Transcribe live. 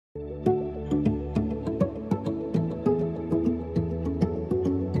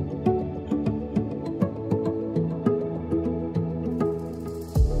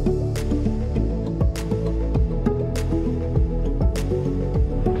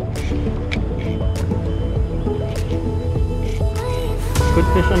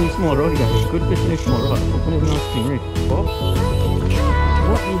Good fish on the small rod, guys. Good fish on the small rod. Hoping it's not a stingray. Oh.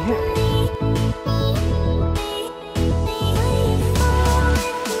 What the heck?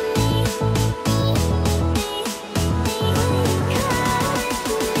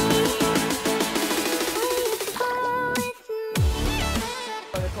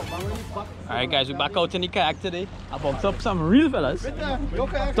 Alright guys, we're back out in the kayak today. I boxed up some real fellas.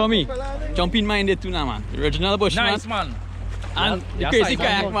 Tommy, jump in mine there too now, man. The original bushman. Nice, man. And the crazy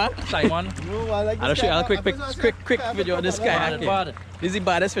kayak, man. Simon. I'll show you a quick video of this kayak. This is the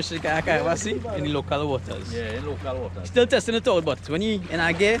baddest fish kayak I ever see in the local waters. Yeah, in local waters. Still testing it out, but when you in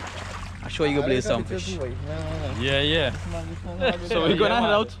a gear, I'll show you go play some fish. Yeah. So we're gonna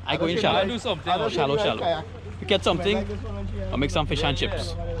head out. I go in shallow. Do something. Shallow. We get something, I'll make some fish and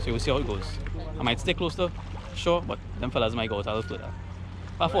chips. So we'll see how it goes. I might stay close to shore, but them fellas might go out after that.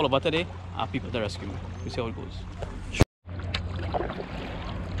 If I fall over today, I'll have people to rescue me. We'll see how it goes.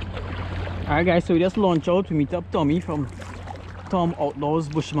 Alright guys, so we just launch out. We meet up Tommy from Tom Outlaws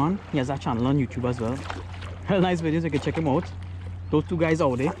Bushman. He has a channel on YouTube as well. Real nice videos, you can check him out. Those two guys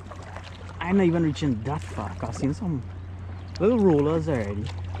out there. I'm not even reaching that far. I've seen some little rollers already.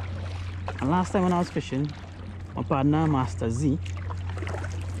 And last time when I was fishing, my partner Master Z,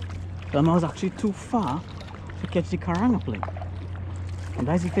 I was actually too far to catch the karangapling. And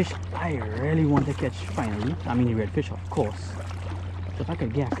that's the fish I really want to catch finally. I mean the redfish, of course. But if I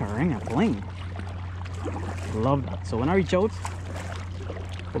could get a karangapling, love that. So when I reach out,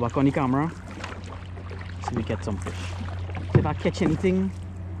 go back on the camera, see we get some fish. If I catch anything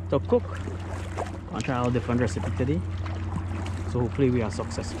to cook, I'll try a different recipe today. So hopefully we are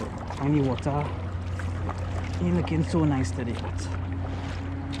successful. Finally water ain't looking so nice today, but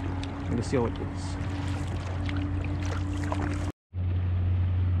we'll see how it goes.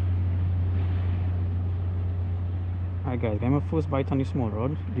 Alright guys, got my first bite on the small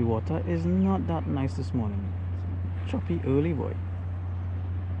rod. The water is not that nice this morning. Choppy early, boy.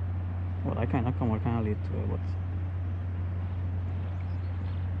 Well, I kinda come out kinda late to it, but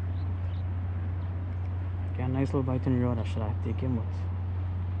got a nice little bite on the rod. I should have taken, but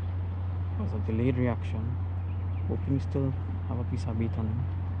it was a delayed reaction. Hoping we still have a piece of bait on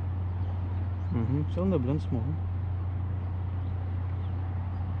him. Still nibbling small.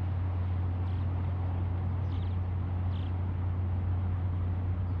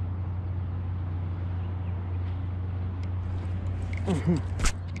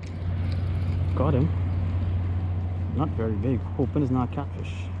 Got him. Not very big. Hoping it's not a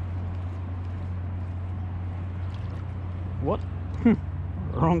catfish. What?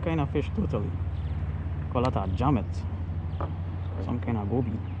 Wrong kind of fish totally. Call that a jammet. Some kind of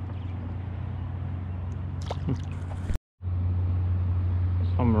goby.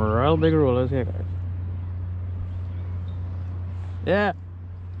 Some real big rollers here, guys. Yeah.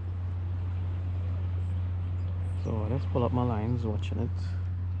 So let's pull up my lines, watching it.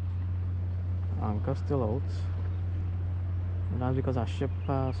 Anchor still out. And that's because I ship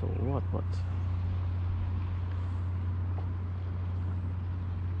pass or what, but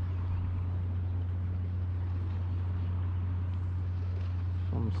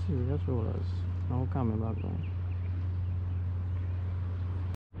some serious rollers. No coming back down.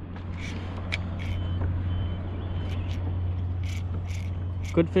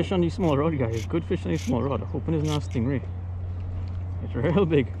 Good fish on the small rod, guys. Good fish on the small rod. Hoping it's not a stingray. It's real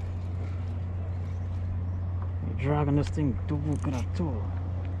big. You're dragging this thing too good at all.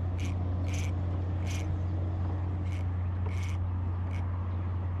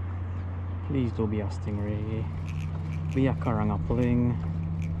 Please don't be a stingray. Be a karangapling.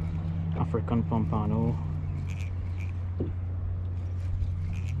 African pompano.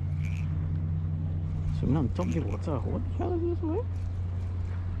 Swimming on top of the water. What the hell is this, way?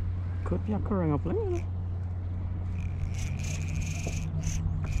 Could be a karangapling, you know?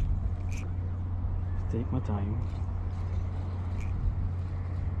 Take my time.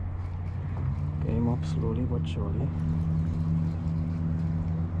 Get him up slowly but surely.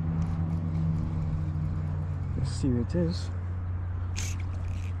 Let's see what it is.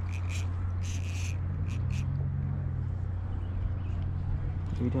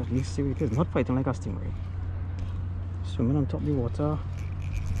 We'd at least see what it is. Not fighting like a stingray. Swimming on top of the water.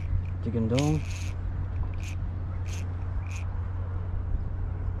 Digging down.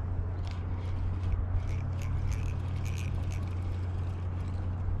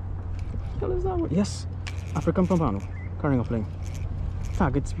 What the hell is that one? Yes, African pompano, karangapling.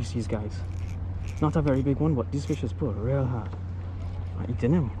 Target species, guys. Not a very big one, but this fish is pulled real hard. I'm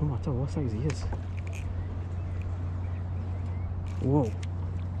eating him, no matter what size he is. Whoa.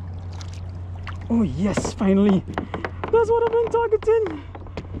 Oh yes, finally. That's what I've been targeting.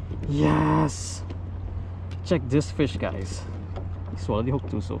 Yes. Check this fish, guys. He swallowed the hook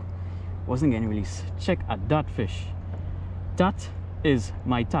too, so wasn't getting released. Check at that fish. That is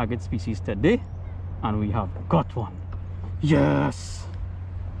my target species today, and we have got one. Yes.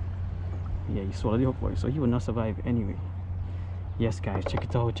 Yeah, he swallowed the hook, boy, so he will not survive anyway. Yes, guys, check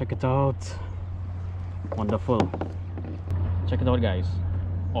it out, check it out. Wonderful. Check it out, guys.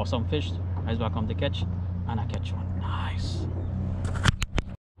 Awesome fish. Guys, welcome to catch, and I catch one. Nice.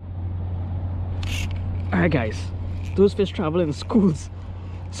 Alright, guys, those fish travel in schools.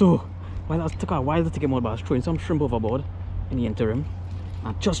 So while I took a while to take him out, but I was throwing some shrimp overboard in the interim,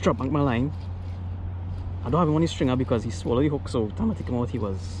 and just dropped back my line. I don't have him on the stringer because he swallowed the hook, so by the time I take him out he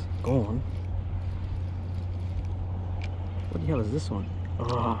was gone. What the hell is this one?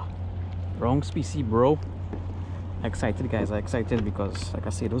 Wrong species, bro. Excited, guys. I'm excited because, like I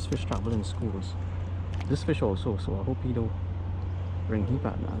say, those fish travel in schools. This fish also, so I hope he don't bring heat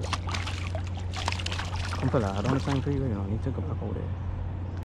partners. Come fella, I don't have time for you, you know, I need to go back out there.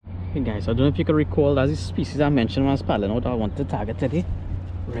 Hey guys, I don't know if you can recall, that's the species I mentioned when I was paddling out I wanted to target today.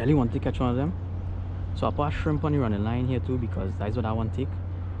 Really want to catch one of them. So I put a shrimp on the running line here too, because that's what I want to take.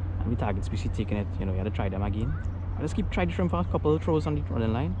 And the target species taking it, you know, you have to try them again. I just keep trying the shrimp for a couple of throws on the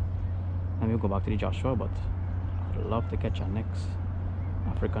running line. And we'll go back to the Joshua, but I'd love to catch our next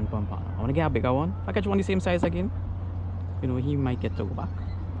African pompano. I want to get a bigger one. If I catch one the same size again, you know, he might get to go back.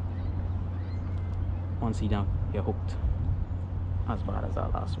 Once he down, you're hooked. As bad as our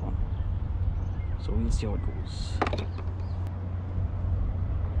last one. So we'll see how it goes.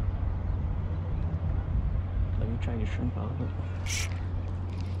 Let me try the shrimp out of it.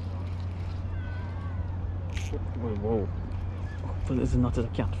 Whoa. Hopefully this is not a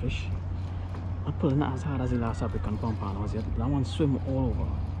catfish. I'm pulling that as hard as the last African pompano was yet. That one swim all over.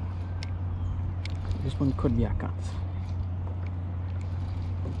 This one could be a cat.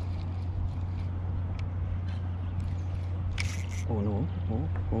 Oh no,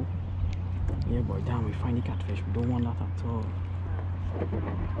 oh. Yeah boy, damn, we find the catfish. We don't want that at all.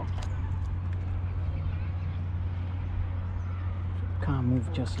 Can't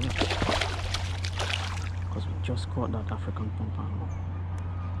move just yet. Because we just caught that African pompano.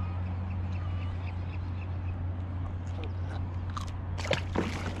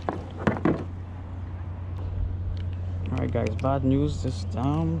 Alright guys, bad news. This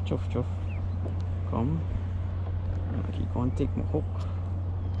damn chuff. Come. Keep on, take my hook.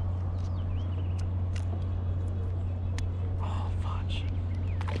 Oh fudge.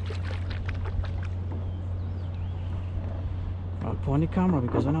 I'll put on the camera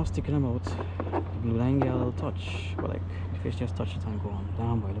because when I was sticking them out, the blue line get a little touch, but like the fish just touched it and go on.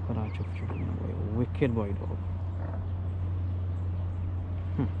 Damn boy, look at that chuff, boy. Wicked boy dog.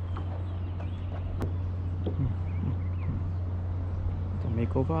 To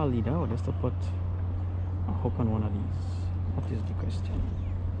make over a leader or just to put a hook on one of these? That is the question.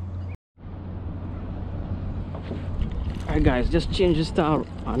 Alright guys, just change the style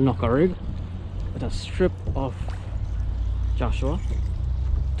knocker rig with a strip of Joshua.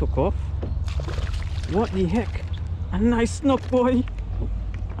 Took off. What the heck? A nice snook, boy!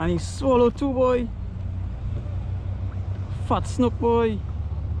 And he swallowed too, boy! Fat snook, boy!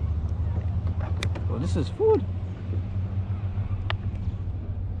 Oh, this is food!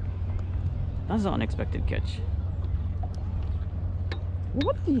 That's an unexpected catch.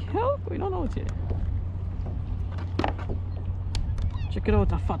 What the hell? We don't know it here. Check it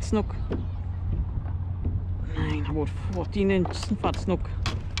out, a fat snook. About 14-inch fat snook.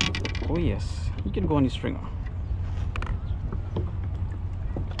 Oh yes, he can go on the stringer.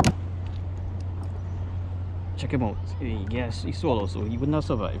 Check him out. Yes, he swallowed, so he would not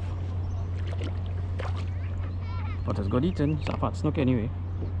survive. But it's good eating. It's a fat snook anyway.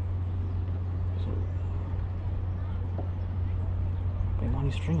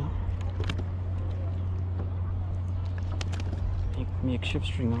 Stringer, makeshift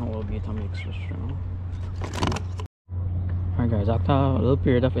stringer, albeit a makeshift stringer. Alright guys, after a little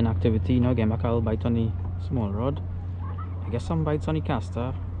period of inactivity, now again back, I'll bite on the small rod. I guess some bites on the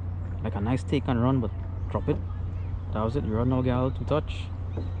caster, like a nice take and run, but drop it. That was it. The rod now get a little too touch.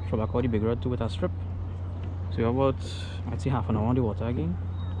 Throw back out the big rod too with a strip. So we have about, I'd say, half an hour on the water again.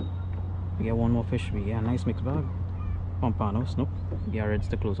 We get one more fish. We get a nice mixed bag. Pompano, snook. We are ready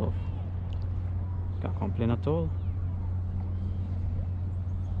to close off. Can't complain at all.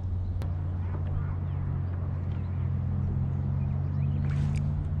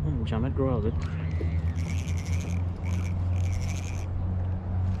 Jam it, grow a bit.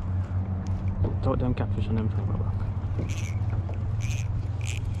 Throw them catfish on them from the back.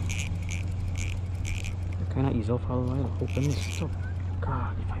 gonna ease off a while. Open this up.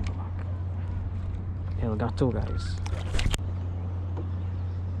 God, if I'm back. El Gato, guys.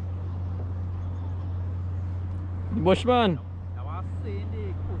 Bushman. I was saying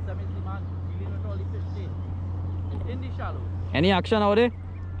the KoS M is the man dealing with all the fish there. It's in the shallow. Any action out there?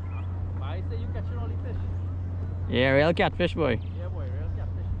 But I say you catching all the fish. Yeah, real catfish, boy. Yeah, boy, real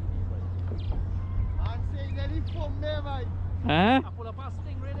catfish today, boy. I'm saying that he from there, boy. Huh? I pull up a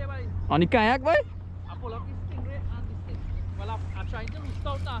stingray there, boy. On the kayak, boy? I pull up the stingray and the sting. Well, I'm trying to roost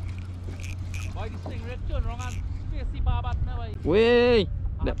out now. Boy, the stingray turn around and face the barb at me, boy. Way!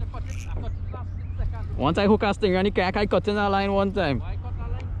 I have to cut it. I cut it last 6 seconds. Once I hook a stinger on the kayak, I cut in a line one time. Boy, I cut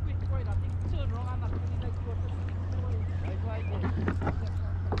that line quick, boy. That thing turn around and that thing like go to the sting, boy. That's why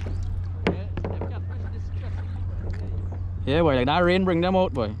yeah, them catfish distress me, boy. Yeah, boy, like that rain bring them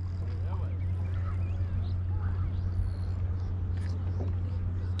out, boy. Yeah, boy.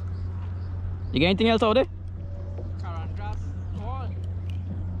 You got anything else out there? Current grass, corn.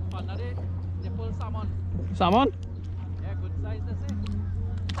 Another, they pull salmon. Salmon? Yeah, good size, they say.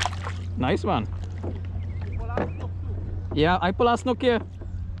 Nice, man. You pull out snook too. Yeah, I pull a snook here.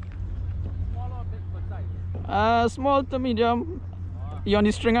 Small or big, good size. Small to medium. You on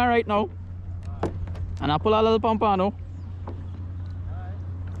the stringer right now. Alright. And I pull a little pompano. Alright.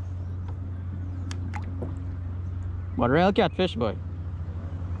 But real catfish, boy.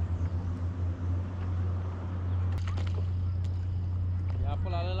 Yeah,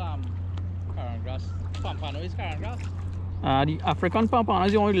 pull a little current grass. Pampano is current grass. The African pompano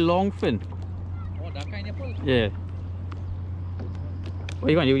is the only long fin. Oh, that kind of pull. Yeah. What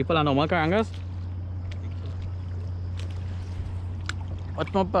you going? You pull a normal karangas?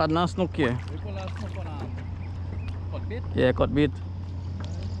 What's my partner snook here? We pull a snook on cut bait. Yeah, cut bait.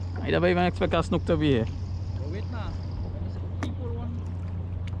 I never even expect a snook to be here. But wait now. Let me see. He pull one.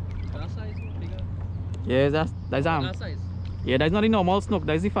 That size or bigger? Yeah, that's That size. yeah, that's not the normal snook,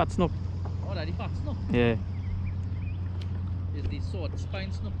 that's the fat snook. Oh, that's the fat snook. Yeah. Is the sword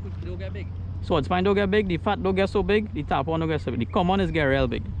spine snook don't get big? Sword spine don't get big, the fat don't get so big, the top one don't get so big. The common is get real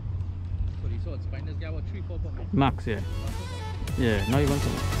big. So the sword spine is get about 3-4 pounds. Max, yeah. Yeah, not even so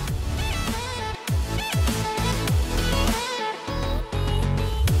much.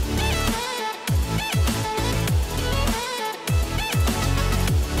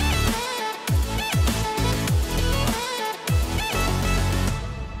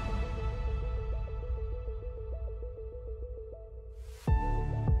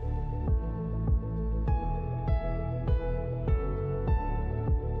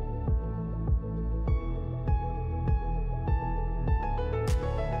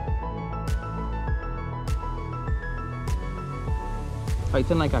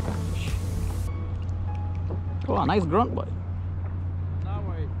 Fighting like a catfish. Oh, a nice grunt, boy. Now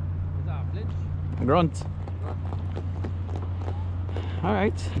worry. Is that a flinch? A grunt.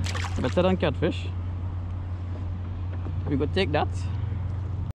 Alright. Better than catfish. We could take that.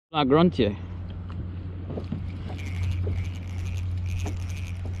 A grunt here.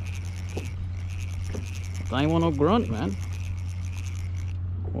 I want no grunt, man.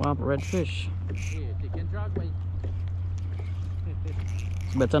 Wow, redfish. Yeah, they can drag by.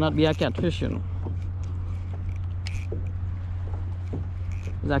 It's better not be a catfish, you know.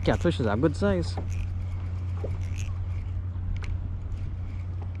 That catfish is a good size.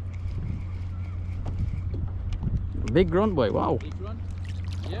 Big grunt, boy. Wow. Big run?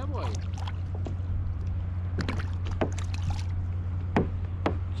 Yeah, boy.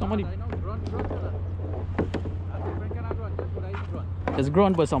 Somebody. I know, run, fella. That's different kind of run. That's what I run. It's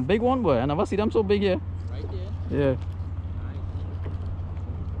grunt, but some big one, boy. I never see them so big here. Right there. Yeah.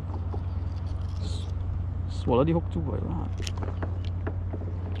 Nice. Swallow the hook too, boy. Wow.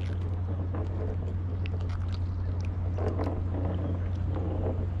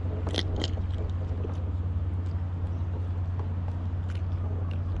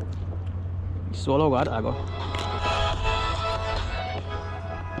 Swallow God, I go.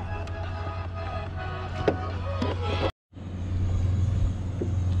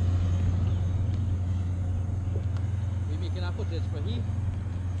 We making a footage for he.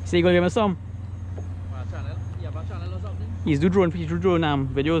 See, you gonna give me some? My channel. You have a channel or something? He's do drone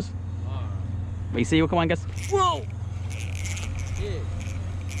videos. Ah. But you see, you come on, guys. Whoa! Yeah.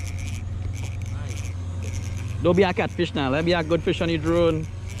 Nice. Don't be a catfish now. Let be a good fish on your drone.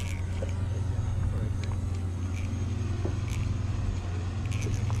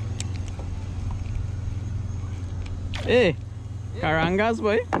 Hey, Karangas,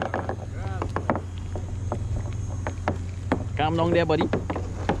 boy. Calm down there, buddy.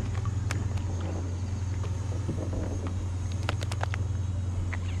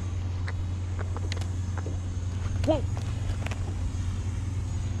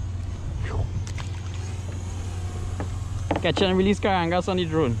 Catch and release karangas on the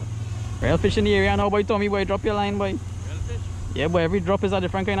drone. Real fish in the area now, boy. Tommy, boy, drop your line, boy. Real fish? Yeah, boy, every drop is a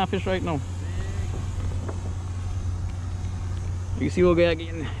different kind of fish right now. You see what guy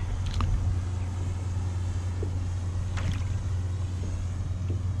again.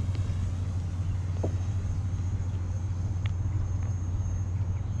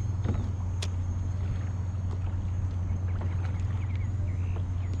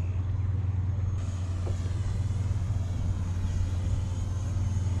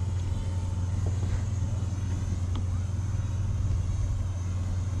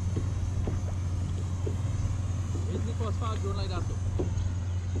 Drone like that, so.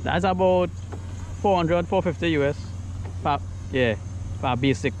 That's about 400, 450 US. Yeah, for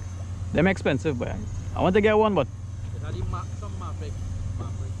basic. Them expensive, but I want to get one, but It had some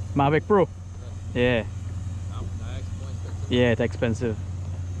Mavic Pro. Yeah, That's more expensive. yeah, it's expensive.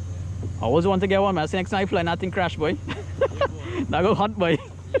 I always want to get one, man. See next time I fly, nothing crash, boy. Yeah, boy. That go hot, boy.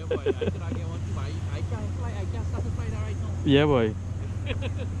 Yeah, boy. I can get one too. I can't fly. I can't start to fly that right now. Yeah, boy.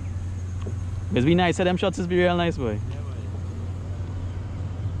 It's be nice. Them shots is be real nice, boy. Yeah, boy.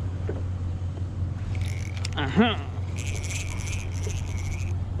 Uh-huh.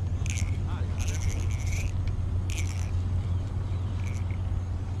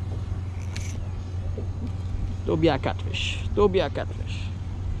 Don't be a catfish. Don't be a catfish.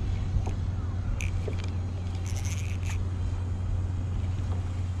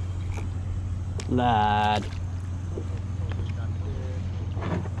 Lad.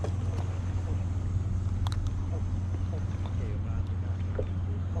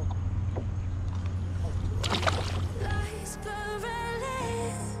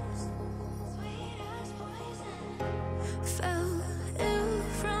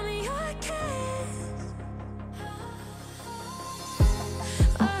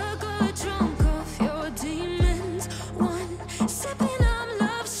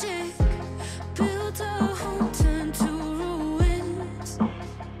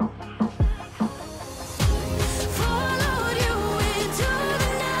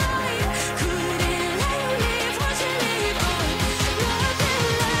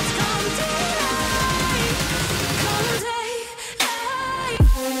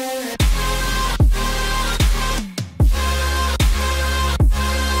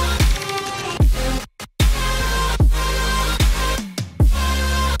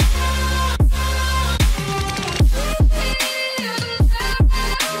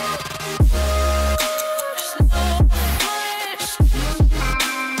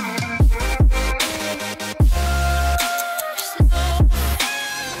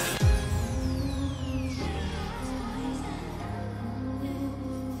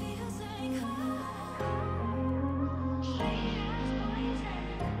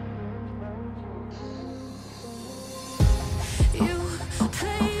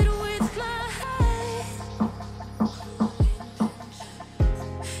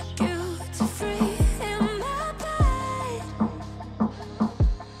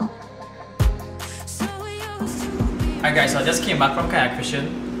 Alright guys, so I just came back from kayak fishing.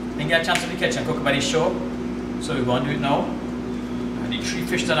 Didn't get a chance to catch and cook by the shore, so we're going to do it now. The 3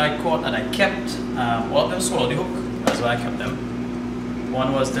 fish that I caught and I kept, all of them swallowed the hook. That's why I kept them.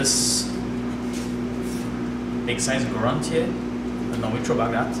 One was this big size grunt here, and now we throw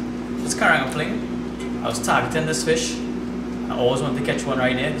back that. Just carrying a fling. I was targeting this fish. I always want to catch one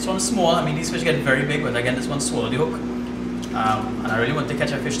right there. This one's small. I mean, these fish get very big, but again, this one swallowed the hook. And I really want to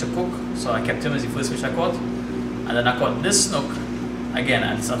catch a fish to cook, so I kept him as the first fish I caught. And then I caught this snook again,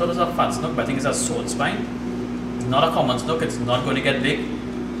 and I thought it was a fat snook, but I think it's a sword spine. It's not a common snook, it's not going to get big.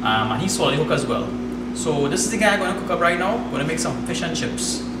 And he swallowed the hook as well. So this is the guy I'm going to cook up right now. I'm going to make some fish and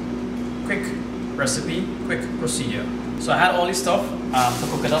chips. Quick recipe, quick procedure. So I had all this stuff to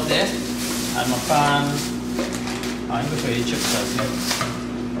cook it up there. And my pan, I'm going to show you the chips first.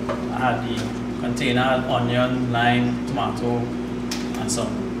 I had the container, onion, lime, tomato, and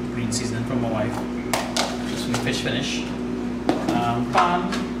some green seasoning from my wife. Fish finish.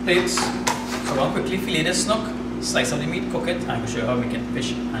 Pan, plates. So I'll quickly fillet this snook, slice up the meat, cook it, and I'll show you how we can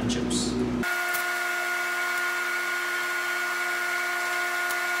fish and chips.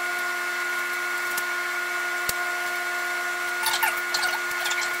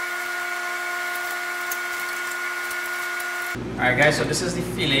 Alright guys, so this is the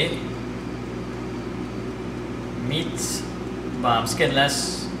fillet. Meat,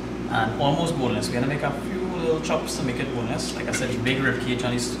 skinless, and almost boneless. We're gonna make a few little chops to make it boneless. Like I said, the big rib cage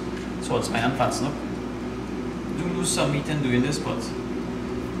on this sword spine and fat snook. Do lose some meat in doing this, but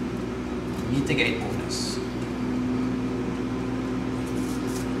need to get it boneless.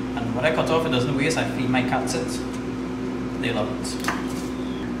 And what I cut off, it doesn't waste. I feed my cats it. they love it.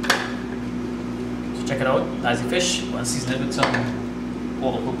 So check it out. That's the fish. We'll season it with some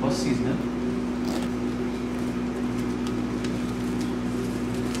all-purpose seasoning.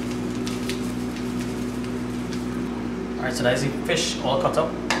 Alright, so that's the fish all cut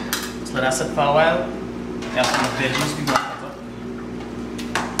up. So let that sit for a while. We have some veggies we want to cut up.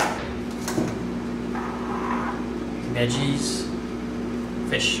 Veggies,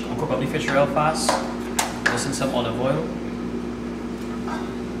 fish. I'll cook up the fish real fast. Just in some olive oil.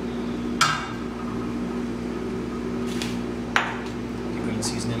 The green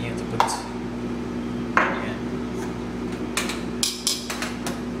seasoning here to put. Yeah.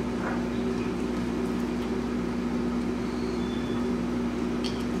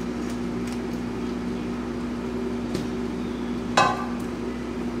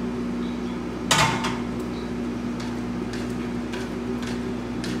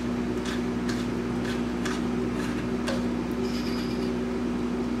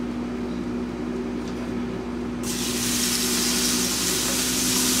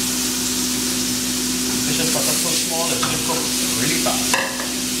 Cut up so small that it should cook really fast.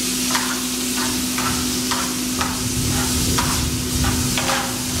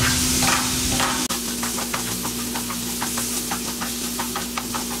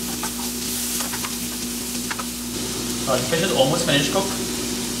 So the fish is almost finished cooked.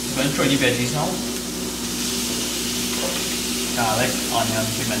 I'm going to throw in the veggies now. Garlic, onion,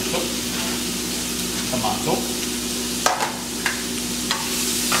 pimento, tomato.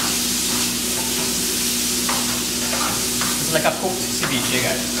 Like a cooked ceviche,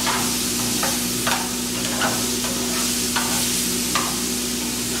 guys.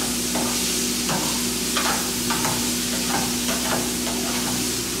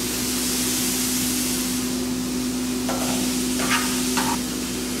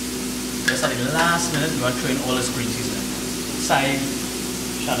 Just at the last minute, we want to throw in all this green seasoning. Side,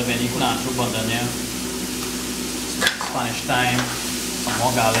 shadabeni, culantro, bandania, Spanish thyme, some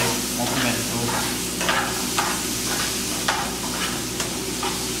more garlic, more pimento.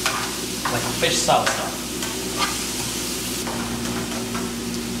 Like a fish salsa.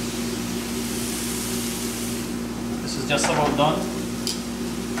 This is just about done.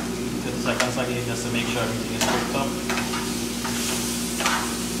 30 seconds again just to make sure everything is cooked up.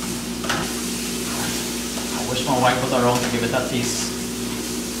 I wish my wife was around to give it a taste.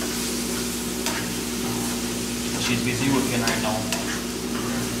 But she's busy working right now.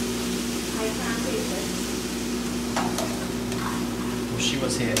 I can't taste it. Wish she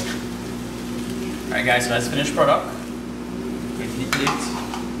was here. Alright guys, so that's finished product. Get the plate.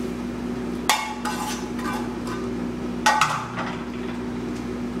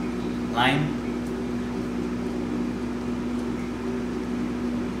 Lime.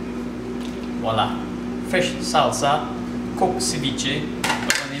 Voila. Fish salsa, cooked ceviche,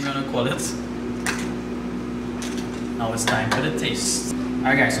 whatever name you want to call it. Now it's time for the taste.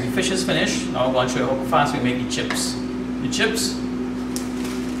 Alright guys, so the fish is finished. Now I'm going to show you how fast we make the chips. The chips,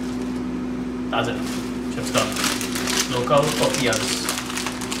 that's it. Chips done. Local tortillas.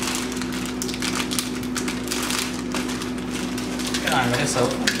 Get on with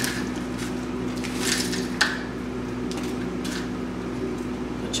yourself.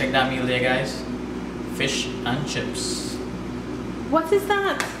 So check that meal there, guys. Fish and chips. What is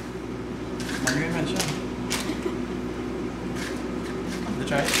that? What do you mention? Want to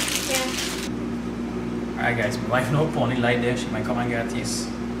try it? Yeah. Alright guys, my wife no pony light there. She might come and get these.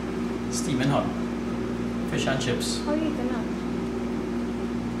 Steaming hot. Fish and chips. How are you eating that?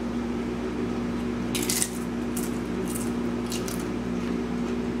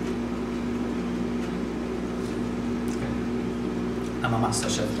 I'm a master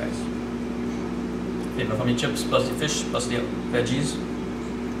chef, guys. Flavor from the chips, plus the fish, plus the veggies.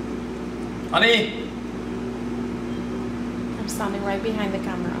 Honey! I'm standing right behind the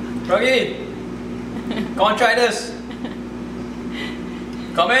camera. Froggy! Come on, try this!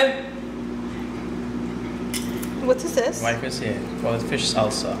 Come in! What is this? Wife is here. Call it fish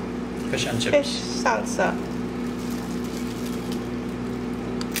salsa. Fish and chips. Fish salsa.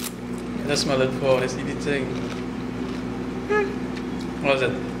 Just smell it for this easy thing. What is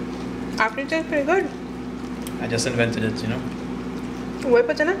it? Actually, it tastes pretty good. I just invented it, you know. What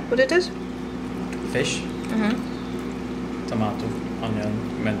put in it? What it is? Fish, Mm-hmm. tomato, onion,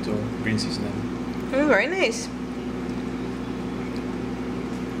 pimento, green seasoning. Very nice.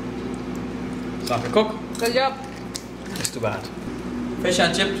 So I can cook. Good job. It's too bad. Fish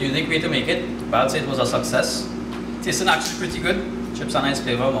and chip, unique way to make it. But I'd say it was a success. Tasting actually pretty good. Chips are nice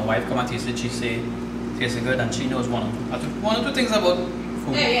flavor. My wife come and taste it. She say it tasted good, and she knows one or two things about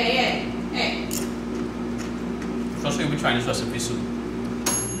food. Hey. Trust me, we'll be trying this recipe soon.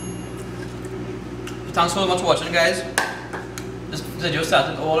 So thanks so much for watching, guys. This video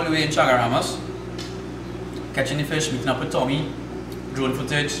started all the way in Chaguaramas. Catching the fish, meeting up with Tommy, drone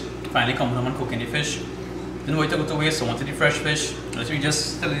footage, finally coming home and cooking the fish. Didn't want to go to waste, so wanted the fresh fish. Literally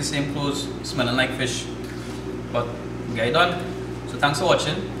just still in the same clothes, smelling like fish. But we got it done. So thanks for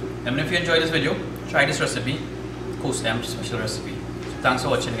watching. And if you enjoyed this video, try this recipe, KoS M special recipe. So thanks for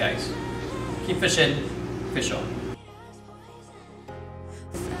watching, guys. Keep fishing, fish on.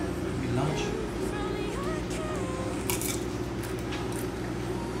 Lunch.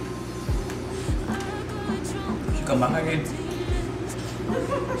 She come back again.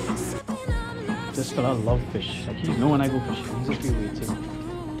 This fella love fish. Like, you know when I go fishing, he's just be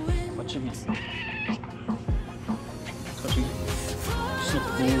waiting. Watch him. Especially so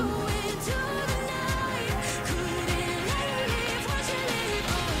cool.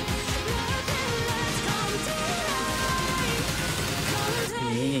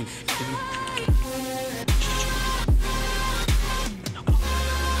 Hey.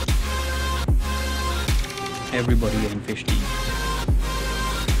 Everybody getting fish to eat.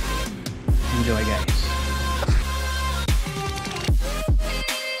 Enjoy, guys.